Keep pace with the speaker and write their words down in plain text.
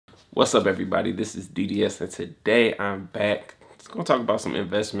What's up, everybody? This is DDS, and today I'm back. It's gonna talk about some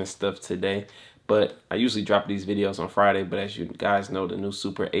investment stuff today, but I usually drop these videos on Friday, but as you guys know, the new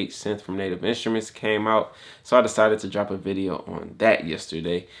Super 8 synth from Native Instruments came out, so I decided to drop a video on that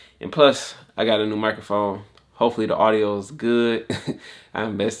yesterday. And plus, I got a new microphone. Hopefully the audio is good. I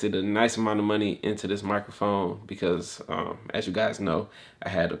invested a nice amount of money into this microphone because, as you guys know, I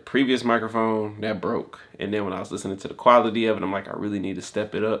had a previous microphone that broke. And then when I was listening to the quality of it, I'm like, I really need to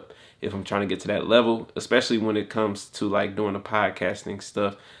step it up if I'm trying to get to that level, especially when it comes to like doing the podcasting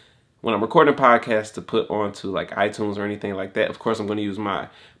stuff. When I'm recording podcasts to put onto like iTunes or anything like that, of course, I'm going to use my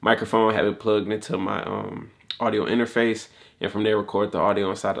microphone, have it plugged into my audio interface, and from there record the audio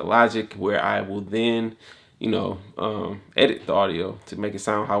inside of Logic, where I will then edit the audio to make it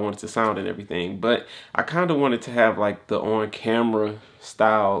sound how I want it to sound and everything. But I kind of wanted to have like the on-camera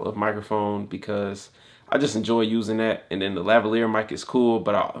style of microphone because I just enjoy using that. And then the lavalier mic is cool,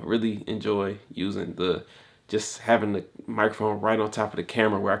 but I really enjoy using just having the microphone right on top of the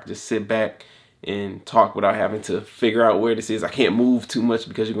camera where I can just sit back and talk without having to figure out where this is. I can't move too much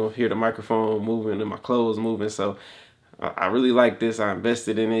because you're gonna hear the microphone moving and my clothes moving. So I really like this. I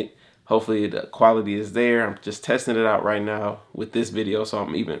invested in it. Hopefully the quality is there. I'm just testing it out right now with this video, so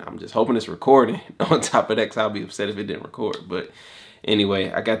I'm just hoping it's recording. On top of that, because I'll be upset if it didn't record. But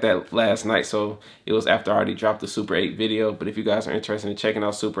anyway, I got that last night, so it was after I already dropped the Super 8 video. But if you guys are interested in checking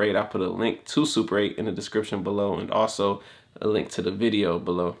out Super 8, I'll put a link to Super 8 in the description below, and also a link to the video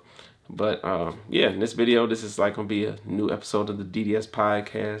below. But yeah, in this video, this is like gonna be a new episode of the DDS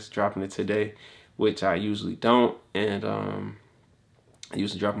podcast, dropping it today, which I usually don't. And I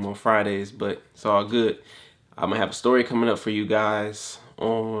used to drop them on Fridays, but it's all good. I'm gonna have a story coming up for you guys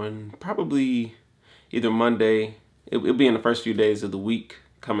on probably either Monday. It'll be in the first few days of the week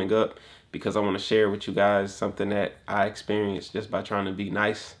coming up, because I want to share with you guys something that I experienced just by trying to be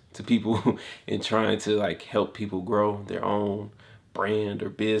nice to people and trying to like help people grow their own brand or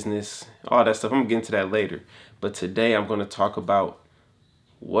business, all that stuff. I'm gonna get into that later. But today I'm gonna talk about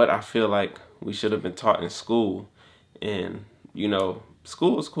what I feel like we should have been taught in school. And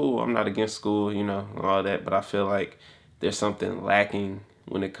school is cool. I'm not against school, all that, but I feel like there's something lacking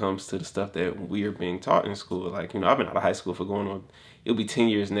when it comes to the stuff that we are being taught in school. Like, I've been out of high school for it'll be 10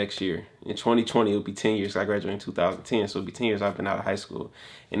 years next year. In 2020, it'll be 10 years. I graduated in 2010, so it'll be 10 years I've been out of high school.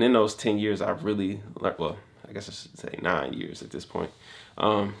 And in those 10 years, I've really learned, well, I guess I should say 9 years at this point.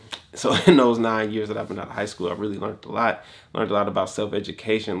 So in those 9 years that I've been out of high school, I really learned a lot. Learned a lot about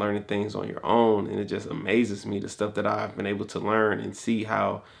self-education, learning things on your own. And it just amazes me, the stuff that I've been able to learn and see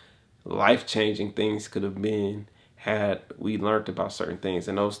how life-changing things could have been had we learned about certain things.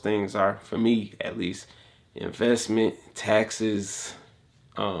 And those things are, for me at least, investment, taxes,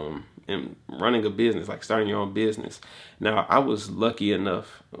 and running a business, like starting your own business. Now, I was lucky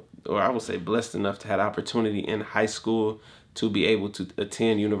enough, or I would say blessed enough, to have the opportunity in high school to be able to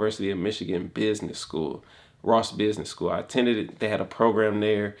attend University of Michigan Business School, Ross Business School. I attended it. They had a program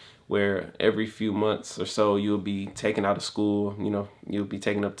there where every few months or so you'll be taken out of school. You'll be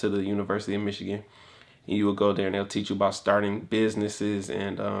taken up to the University of Michigan, and you will go there and they'll teach you about starting businesses,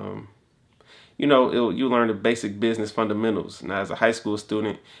 and you learn the basic business fundamentals. Now, as a high school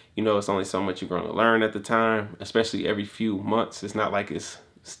student, it's only so much you're going to learn at the time, especially every few months. It's not like it's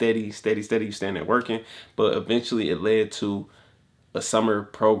steady, you stand there working. But eventually it led to a summer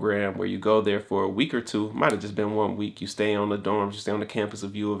program where you go there for a week or two. Might have just been 1 week. You stay on the dorms, you stay on the campus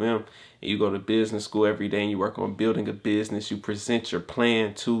of U of M, and you go to business school every day, and you work on building a business. You present your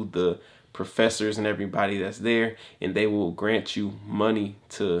plan to the professors and everybody that's there, and they will grant you money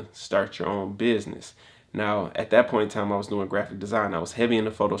to start your own business. Now, at that point in time, I was doing graphic design. I was heavy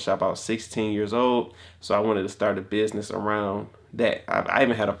into Photoshop. I was 16 years old, so I wanted to start a business around that. I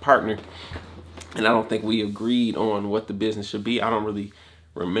even had a partner, and I don't think we agreed on what the business should be. I don't really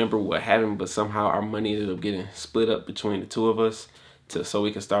remember what happened, but somehow our money ended up getting split up between the two of us so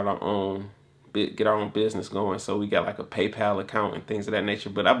we could start our own, get our own business going. So we got like a PayPal account and things of that nature.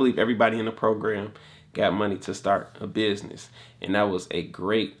 But I believe everybody in the program got money to start a business, and that was a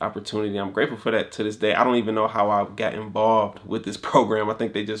great opportunity. I'm grateful for that to this day. I don't even know how I got involved with this program. I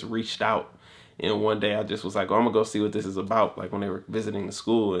think they just reached out, and one day I just was like, oh, I'm gonna go see what this is about, like when they were visiting the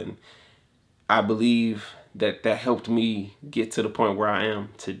school. And I believe that helped me get to the point where I am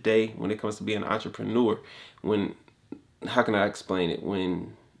today when it comes to being an entrepreneur. How can I explain it?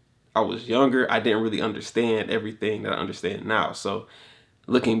 When I was younger, I didn't really understand everything that I understand now. So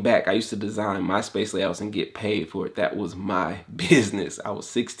looking back, I used to design MySpace layouts and get paid for it. That was my business. I was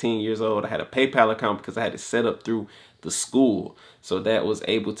 16 years old. I had a PayPal account because I had it set up through the school. So that was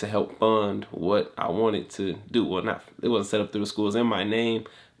able to help fund what I wanted to do. Well, it wasn't set up through the school. It was in my name,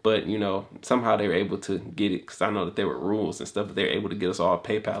 But, you know, somehow they were able to get it, because I know that there were rules and stuff, but they were able to get us all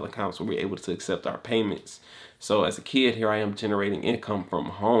PayPal accounts where we were able to accept our payments. So as a kid, here I am generating income from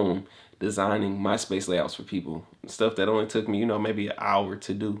home, designing MySpace layouts for people. Stuff that only took me, you know, maybe an hour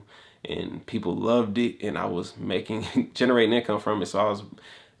to do. And people loved it, and I was generating income from it. So I was,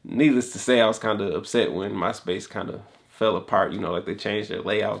 needless to say, I was kind of upset when MySpace kind of fell apart, you know, like they changed their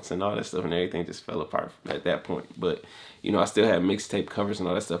layouts and all that stuff, and everything just fell apart at that point. But, you know, I still had mixtape covers and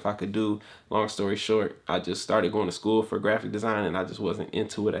all that stuff I could do. Long story short, I just started going to school for graphic design, and I just wasn't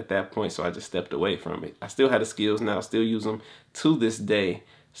into it at that point, so I just stepped away from it. I still had the skills now, still use them to this day.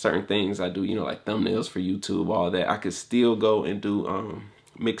 Certain things I do, you know, like thumbnails for YouTube, all that. I could still go and do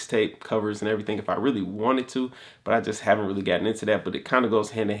mixtape covers and everything if I really wanted to, but I just haven't really gotten into that. But it kind of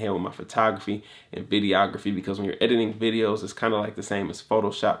goes hand in hand with my photography and videography, because when you're editing videos, it's kind of like the same as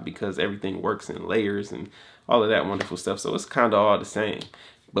Photoshop, because everything works in layers and all of that wonderful stuff. So it's kind of all the same.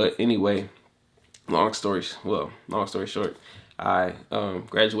 But anyway, long story short, I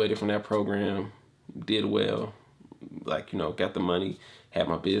graduated from that program, did well, like, you know, got the money, had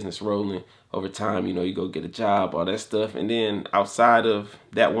my business rolling. Over time, you know, you go get a job, all that stuff. And then outside of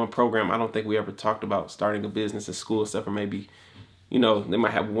that one program, I don't think we ever talked about starting a business in school, except for maybe, you know, they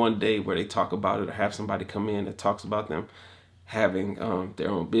might have one day where they talk about it, or have somebody come in that talks about them having their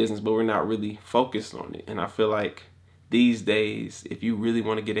own business, but we're not really focused on it. And I feel like these days, if you really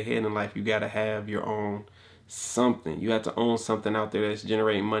want to get ahead in life, you got to have your own something. You have to own something out there that's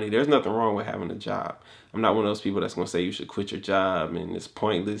generating money. There's nothing wrong with having a job. I'm not one of those people that's going to say you should quit your job and it's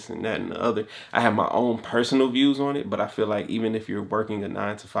pointless and that and the other. I have my own personal views on it, but I feel like even if you're working a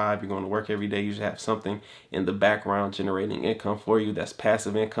 9 to 5, you're going to work every day, you should have something in the background generating income for you that's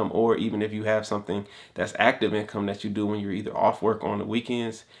passive income. Or even if you have something that's active income that you do when you're either off work on the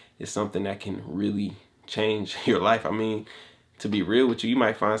weekends, it's something that can really change your life. I mean, to be real with you, you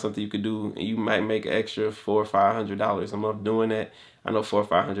might find something you could do and you might make an extra $400 or $500 a month doing that. I know $400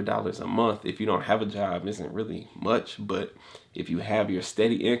 or $500 a month, if you don't have a job, isn't really much, but if you have your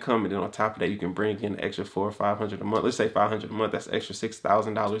steady income, and then on top of that, you can bring in an extra $400 or $500 a month. Let's say $500 a month, that's extra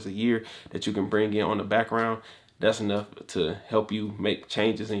 $6,000 a year that you can bring in on the background. That's enough to help you make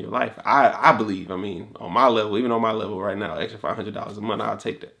changes in your life. I believe, I mean, on my level, even on my level right now, extra $500 a month, I'll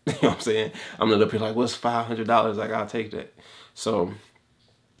take that. You know what I'm saying? I'm not up here like, what's $500? Like, I'll take that. So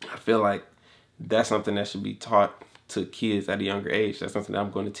I feel like that's something that should be taught to kids at a younger age. That's something that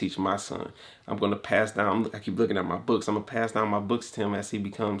I'm going to teach my son. I'm going to pass down, I keep looking at my books, I'm going to pass down my books to him as he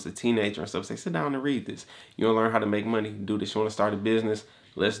becomes a teenager and stuff. Say, sit down and read this. You want to learn how to make money, do this. You want to start a business,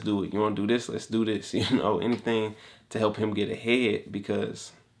 let's do it. You want to do this, let's do this. You know, anything to help him get ahead,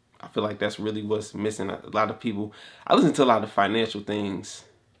 because I feel like that's really what's missing. A lot of people, I listen to a lot of financial things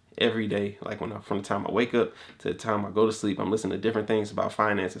every day, like from the time I wake up to the time I go to sleep. I'm listening to different things about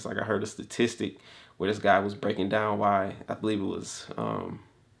finances. Like I heard a statistic where this guy was breaking down why, I believe it was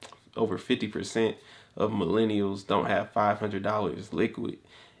over 50% of millennials don't have $500 liquid.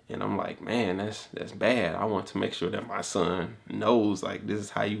 And I'm like, man, that's bad. I want to make sure that my son knows, like, this is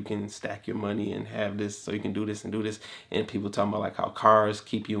how you can stack your money and have this, so you can do this and do this. And people talking about like how cars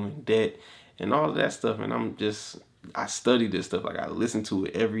keep you in debt and all of that stuff. And I study this stuff. Like, I listen to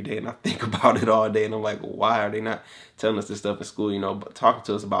it every day and I think about it all day. And I'm like, why are they not telling us this stuff in school? You know, but talking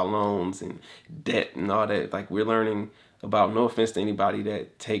to us about loans and debt and all that. Like, we're learning about, no offense to anybody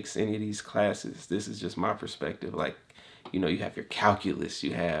that takes any of these classes, this is just my perspective. Like, you know, you have your calculus,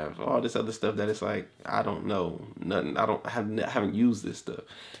 you have all this other stuff that it's like, I don't know nothing. I haven't used this stuff.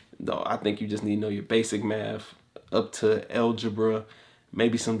 No, I think you just need to know your basic math up to algebra,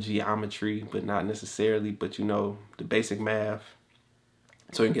 maybe some geometry, but not necessarily, but you know, the basic math,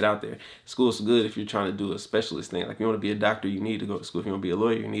 so you can get out there. School's good if you're trying to do a specialist thing. Like, you want to be a doctor, you need to go to school. If you want to be a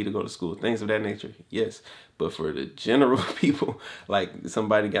lawyer, you need to go to school. Things of that nature, yes. But for the general people, like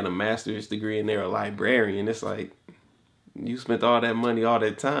somebody got a master's degree and they're a librarian, it's like, you spent all that money, all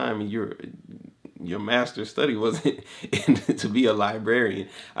that time, and your master's study wasn't to be a librarian.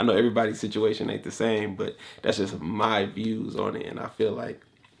 I know everybody's situation ain't the same, but that's just my views on it. And I feel like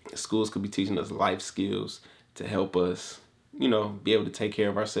schools could be teaching us life skills to help us, you know, be able to take care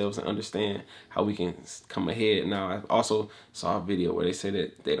of ourselves and understand how we can come ahead. Now, I also saw a video where they say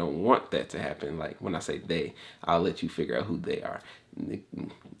that they don't want that to happen. Like, when I say they, I'll let you figure out who they are.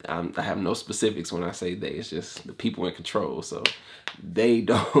 I have no specifics when I say they. It's just the people in control. So they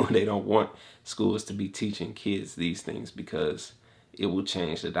don't want schools to be teaching kids these things, because it will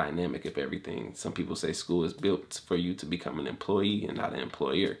change the dynamic of everything. Some people say school is built for you to become an employee and not an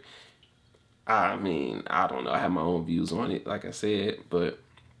employer. I mean, I don't know. I have my own views on it, like I said, but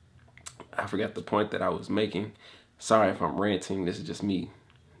I forgot the point that I was making. Sorry if I'm ranting. This is just me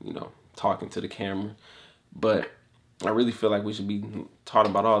you know, talking to the camera. But I really feel like we should be taught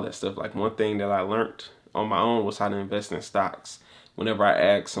about all that stuff. Like one thing that I learned on my own was how to invest in stocks. Whenever I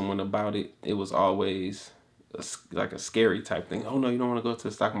asked someone about it, it was always like a scary type thing. Oh no, you don't want to go to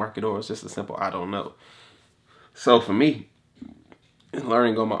the stock market, or it's just a simple, I don't know. So for me,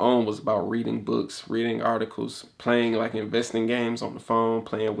 learning on my own was about reading books, reading articles, playing like investing games on the phone,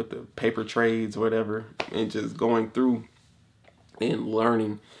 playing with the paper trades, whatever, and just going through and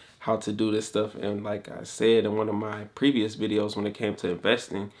learning how to do this stuff. And like I said in one of my previous videos, when it came to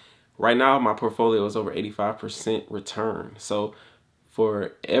investing, right now my portfolio is over 85% return. So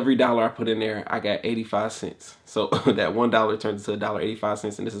for every dollar I put in there, I got 85 cents. So that $1 turns into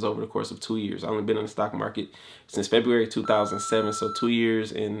 $1.85, and this is over the course of 2 years. I've only been in the stock market since February 2007, so 2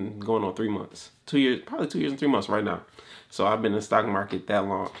 years and going on 3 months. 2 years, probably 2 years and 3 months right now. So I've been in the stock market that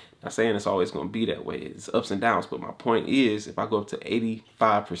long. Not saying it's always going to be that way. It's ups and downs, but my point is, if I go up to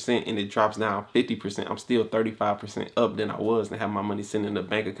 85% and it drops down 50%, I'm still 35% up than I was, and have my money sitting in the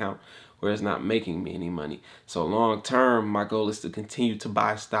bank account where it's not making me any money. So long term, my goal is to continue to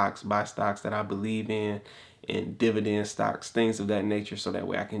buy stocks that I believe in, and dividend stocks, things of that nature, so that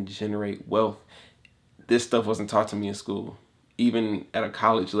way I can generate wealth. This stuff wasn't taught to me in school, even at a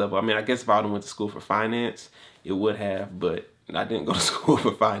college level. I mean, I guess if I would have went to school for finance, it would have, but I didn't go to school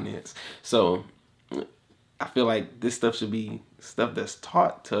for finance. So I feel like this stuff should be stuff that's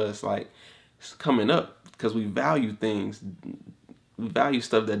taught to us, like, coming up, because we value things. We value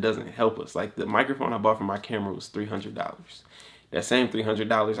stuff that doesn't help us. Like the microphone I bought for my camera was $300. That same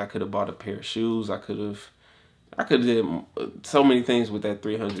 $300, I could have bought a pair of shoes. I could have did so many things with that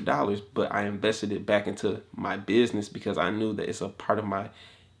 $300, but I invested it back into my business because I knew that it's a part of my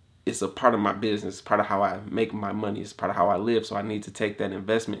business, part of how I make my money, it's part of how I live. So I need to take that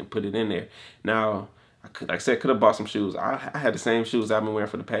investment and put it in there. Now, like I said, could have bought some shoes. I had the same shoes I've been wearing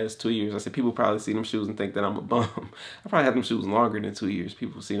for the past 2 years. I said people probably see them shoes and think that I'm a bum. I probably had them shoes longer than 2 years.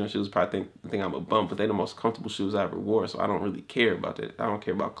 People see them shoes probably think I'm a bum, but they're the most comfortable shoes I ever wore. So I don't really care about that. I don't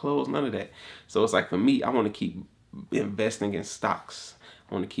care about clothes, none of that. So it's like, for me, I want to keep investing in stocks.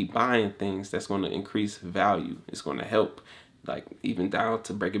 I want to keep buying things that's going to increase value. It's going to help, like, even down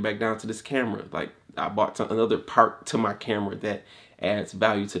to break it back down to this camera. Like, I bought another part to my camera that adds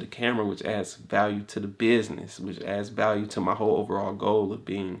value to the camera, which adds value to the business, which adds value to my whole overall goal of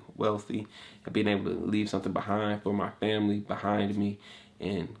being wealthy and being able to leave something behind for my family behind me,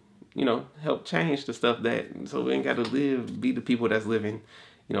 and, you know, help change the stuff that, so we ain't got to be the people that's living,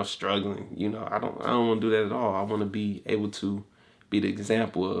 you know, struggling. You know, I don't want to do that at all. I want to be able to be the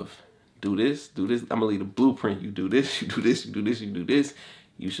example of, do this. I'm gonna leave a blueprint. You do this, you do this, you do this, you do this.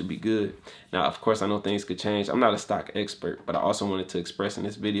 You should be good. Now, of course, I know things could change. I'm not a stock expert, but I also wanted to express in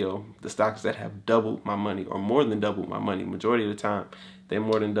this video the stocks that have doubled my money, or more than doubled my money. Majority of the time, they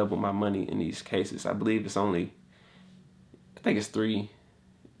more than doubled my money in these cases. I believe it's only, I think it's 3, it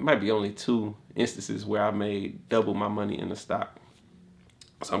might be only 2 instances where I made double my money in the stock.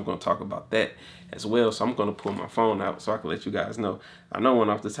 So I'm going to talk about that as well. So I'm going to pull my phone out so I can let you guys know. I know one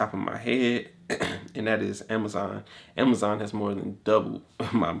off the top of my head, and that is Amazon. Amazon has more than doubled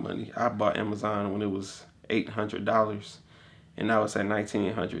my money. I bought Amazon when it was $800, and now it's at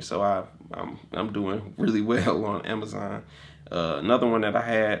 $1,900. So I'm doing really well on Amazon. Another one that I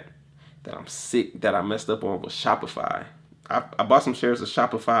had that I'm sick that I messed up on was Shopify. I bought some shares of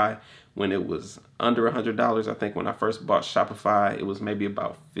Shopify when it was under $100. I think when I first bought Shopify, it was maybe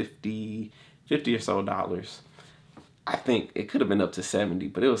about 50 or so dollars. I think it could have been up to 70,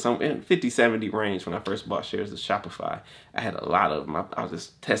 but it was some in 50, 70 range when I first bought shares of Shopify. I had a lot of them. I was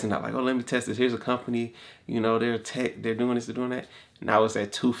just testing out, like, oh, let me test this. Here's a company, you know, they're tech, they're doing this, they're doing that. Now it's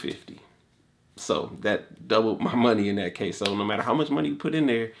at 250. So that doubled my money in that case. So no matter how much money you put in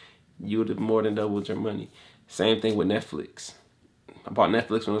there, you would have more than doubled your money. Same thing with Netflix. I bought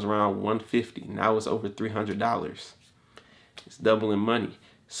Netflix when it was around $150. Now it's over $300. It's doubling money.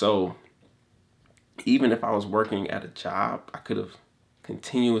 So even if I was working at a job, I could have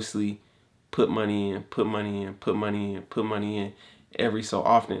continuously put money in, put money in, put money in, put money in every so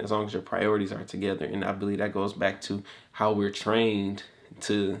often, as long as your priorities are together. And I believe that goes back to how we're trained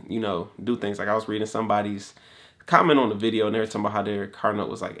to, you know, do things. Like I was reading somebody's comment on the video, and they were talking about how their car note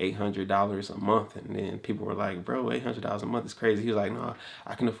was like $800 a month, and then people were like, bro, $800 a month is crazy. He was like, no,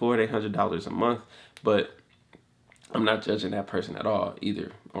 I can afford $800 a month. But I'm not judging that person at all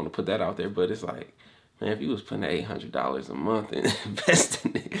either. I want to put that out there, but it's like, man, if you was putting $800 a month and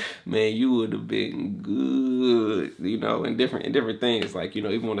investing it, man, you would have been good, you know, in different things. Like, you know,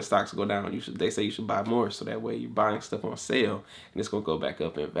 even when the stocks go down, they say you should buy more, so that way you're buying stuff on sale and it's gonna go back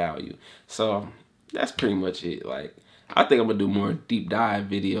up in value. So that's pretty much it. Like, I think I'm gonna do more deep dive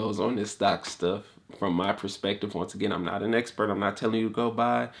videos on this stock stuff from my perspective. Once again, I'm not an expert. I'm not telling you to go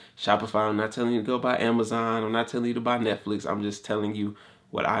buy Shopify. I'm not telling you to go buy Amazon. I'm not telling you to buy Netflix. I'm just telling you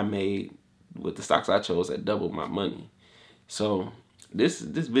what I made with the stocks I chose that doubled my money. So this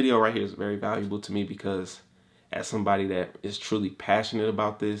video right here is very valuable to me because as somebody that is truly passionate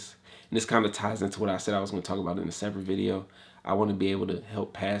about this, and this kind of ties into what I said I was going to talk about in a separate video, I want to be able to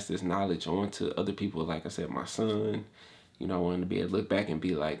help pass this knowledge on to other people. Like I said, my son, you know, I want to be able to look back and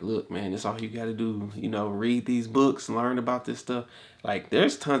be like, look, man, this is all you got to do. You know, read these books, learn about this stuff. Like,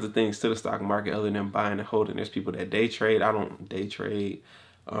 there's tons of things to the stock market other than buying and holding. There's people that day trade. I don't day trade.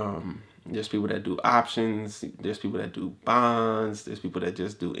 There's people that do options. There's people that do bonds. There's people that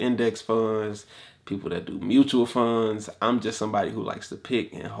just do index funds. People that do mutual funds. I'm just somebody who likes to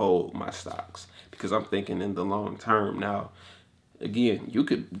pick and hold my stocks because I'm thinking in the long term. Now, again, you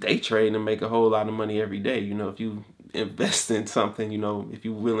could day trade and make a whole lot of money every day. You know, if you invest in something, you know, if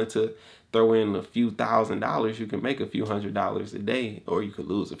you're willing to throw in a few $1,000s, you can make a few $100s a day, or you could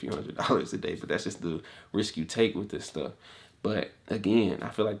lose a few $100s a day. But that's just the risk you take with this stuff. But again, I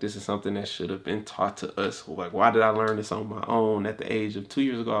feel like this is something that should have been taught to us. Like, why did I learn this on my own at the age of 2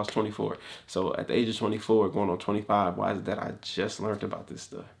 years ago? I was 24. So at the age of 24, going on 25, why is it that I just learned about this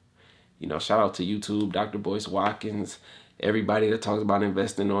stuff? You know, shout out to YouTube, Dr. Boyce Watkins, everybody that talks about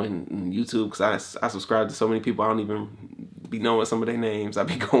investing on YouTube, because I subscribe to so many people I don't even be knowing some of their names. I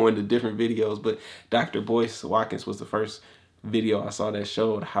be going to different videos, but Dr. Boyce Watkins was the first video I saw that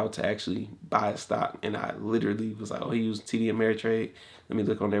showed how to actually buy a stock, and I literally was like, oh, he used TD Ameritrade. Let me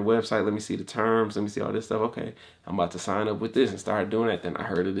look on their website. Let me see the terms. Let me see all this stuff. Okay, I'm about to sign up with this and start doing that. Then I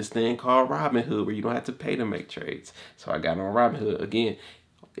heard of this thing called Robinhood where you don't have to pay to make trades. So I got on Robinhood. Again,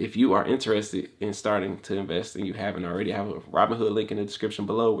 if you are interested in starting to invest and you haven't already, I have a Robinhood link in the description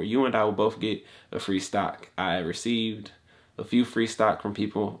below where you and I will both get a free stock. I received a few free stock from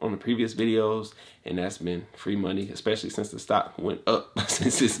people on the previous videos, and that's been free money, especially since the stock went up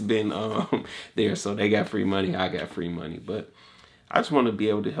since it's been there. So they got free money, I got free money. But I just want to be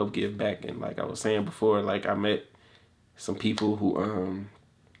able to help give back. And like I was saying before, like I met some people who are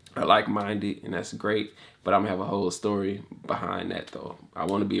like-minded, and that's great, but I'm gonna have a whole story behind that though. I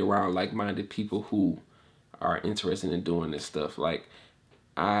want to be around like-minded people who are interested in doing this stuff. Like,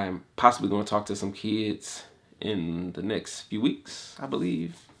 I'm possibly going to talk to some kids in the next few weeks, I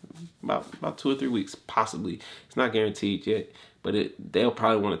believe, about 2 or 3 weeks, possibly. It's not guaranteed yet, but they'll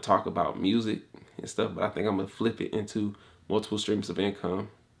probably want to talk about music and stuff, but I think I'm gonna flip it into multiple streams of income,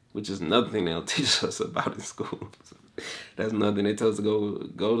 which is another thing they'll teach us about in school. That's another thing they tell us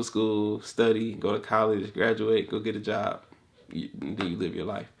to go to school, study, go to college, graduate, go get a job, then you live your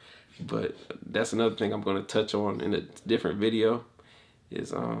life. But that's another thing I'm going to touch on in a different video,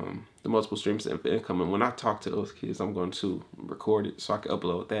 is the multiple streams of income. And when I talk to those kids, I'm going to record it so I can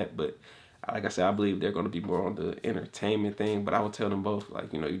upload that. But like I said, I believe they're going to be more on the entertainment thing. But I will tell them both,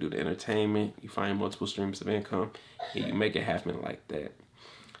 like, you know, you do the entertainment, you find multiple streams of income, and you make it happen like that.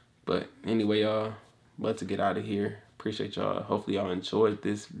 But anyway, y'all, about to get out of here. Appreciate y'all. Hopefully y'all enjoyed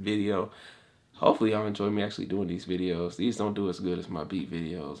this video. Hopefully y'all enjoy me actually doing these videos. These don't do as good as my beat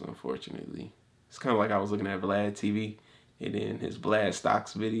videos, unfortunately. It's kind of like I was looking at Vlad TV, and then his Vlad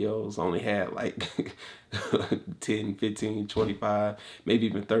Stocks videos only had like 10, 15, 25, maybe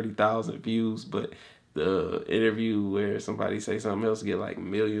even 30,000 views. But the interview where somebody say something else get like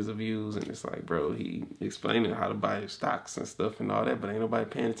millions of views, and it's like, bro, he explaining how to buy stocks and stuff and all that, but ain't nobody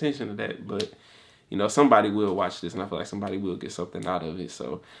paying attention to that. But you know, somebody will watch this, and I feel like somebody will get something out of it.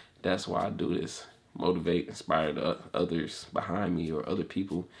 So that's why I do this. Motivate, inspire the others behind me or other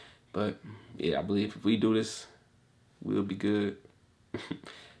people. But yeah, I believe if we do this, we'll be good.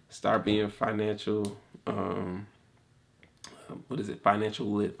 Start being financially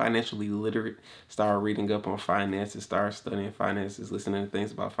literate. Start reading up on finances. Start studying finances, listening to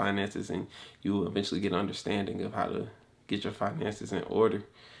things about finances, and you will eventually get an understanding of how to get your finances in order.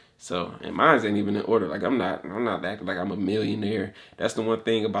 So, and mine ain't even in order. Like, I'm not acting like I'm a millionaire. That's the one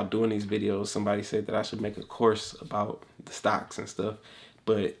thing about doing these videos. Somebody said that I should make a course about the stocks and stuff.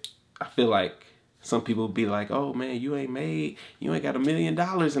 But I feel like some people be like, oh man, you ain't got $1 million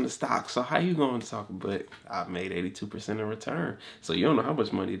in the stock. So how you going to talk? But I made 82% in return. So you don't know how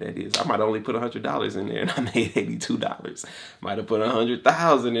much money that is. I might only put $100 in there and I made $82. Might have put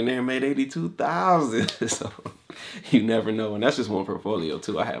 100,000 in there and made 82,000. So you never know. And that's just one portfolio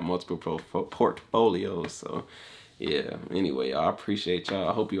too. I have multiple portfolios. So yeah, anyway, I appreciate y'all.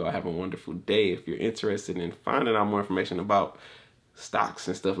 I hope you all have a wonderful day. If you're interested in finding out more information about stocks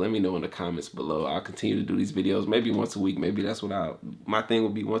and stuff, let me know in the comments below. I'll continue to do these videos maybe once a week. Maybe that's what my thing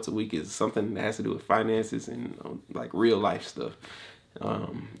would be once a week, is something that has to do with finances and like real life stuff.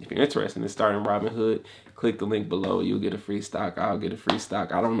 If you're interested in starting Robinhood, click the link below. You'll get a free stock. I'll get a free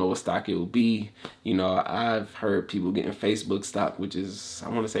stock. I don't know what stock it will be. You know, I've heard people getting Facebook stock, which is, I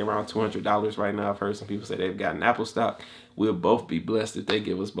want to say, around $200 right now. I've heard some people say they've gotten Apple stock. We'll both be blessed if they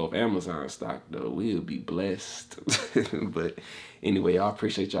give us both Amazon stock, though. We'll be blessed. But anyway, I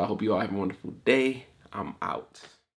appreciate y'all. Hope you all have a wonderful day. I'm out.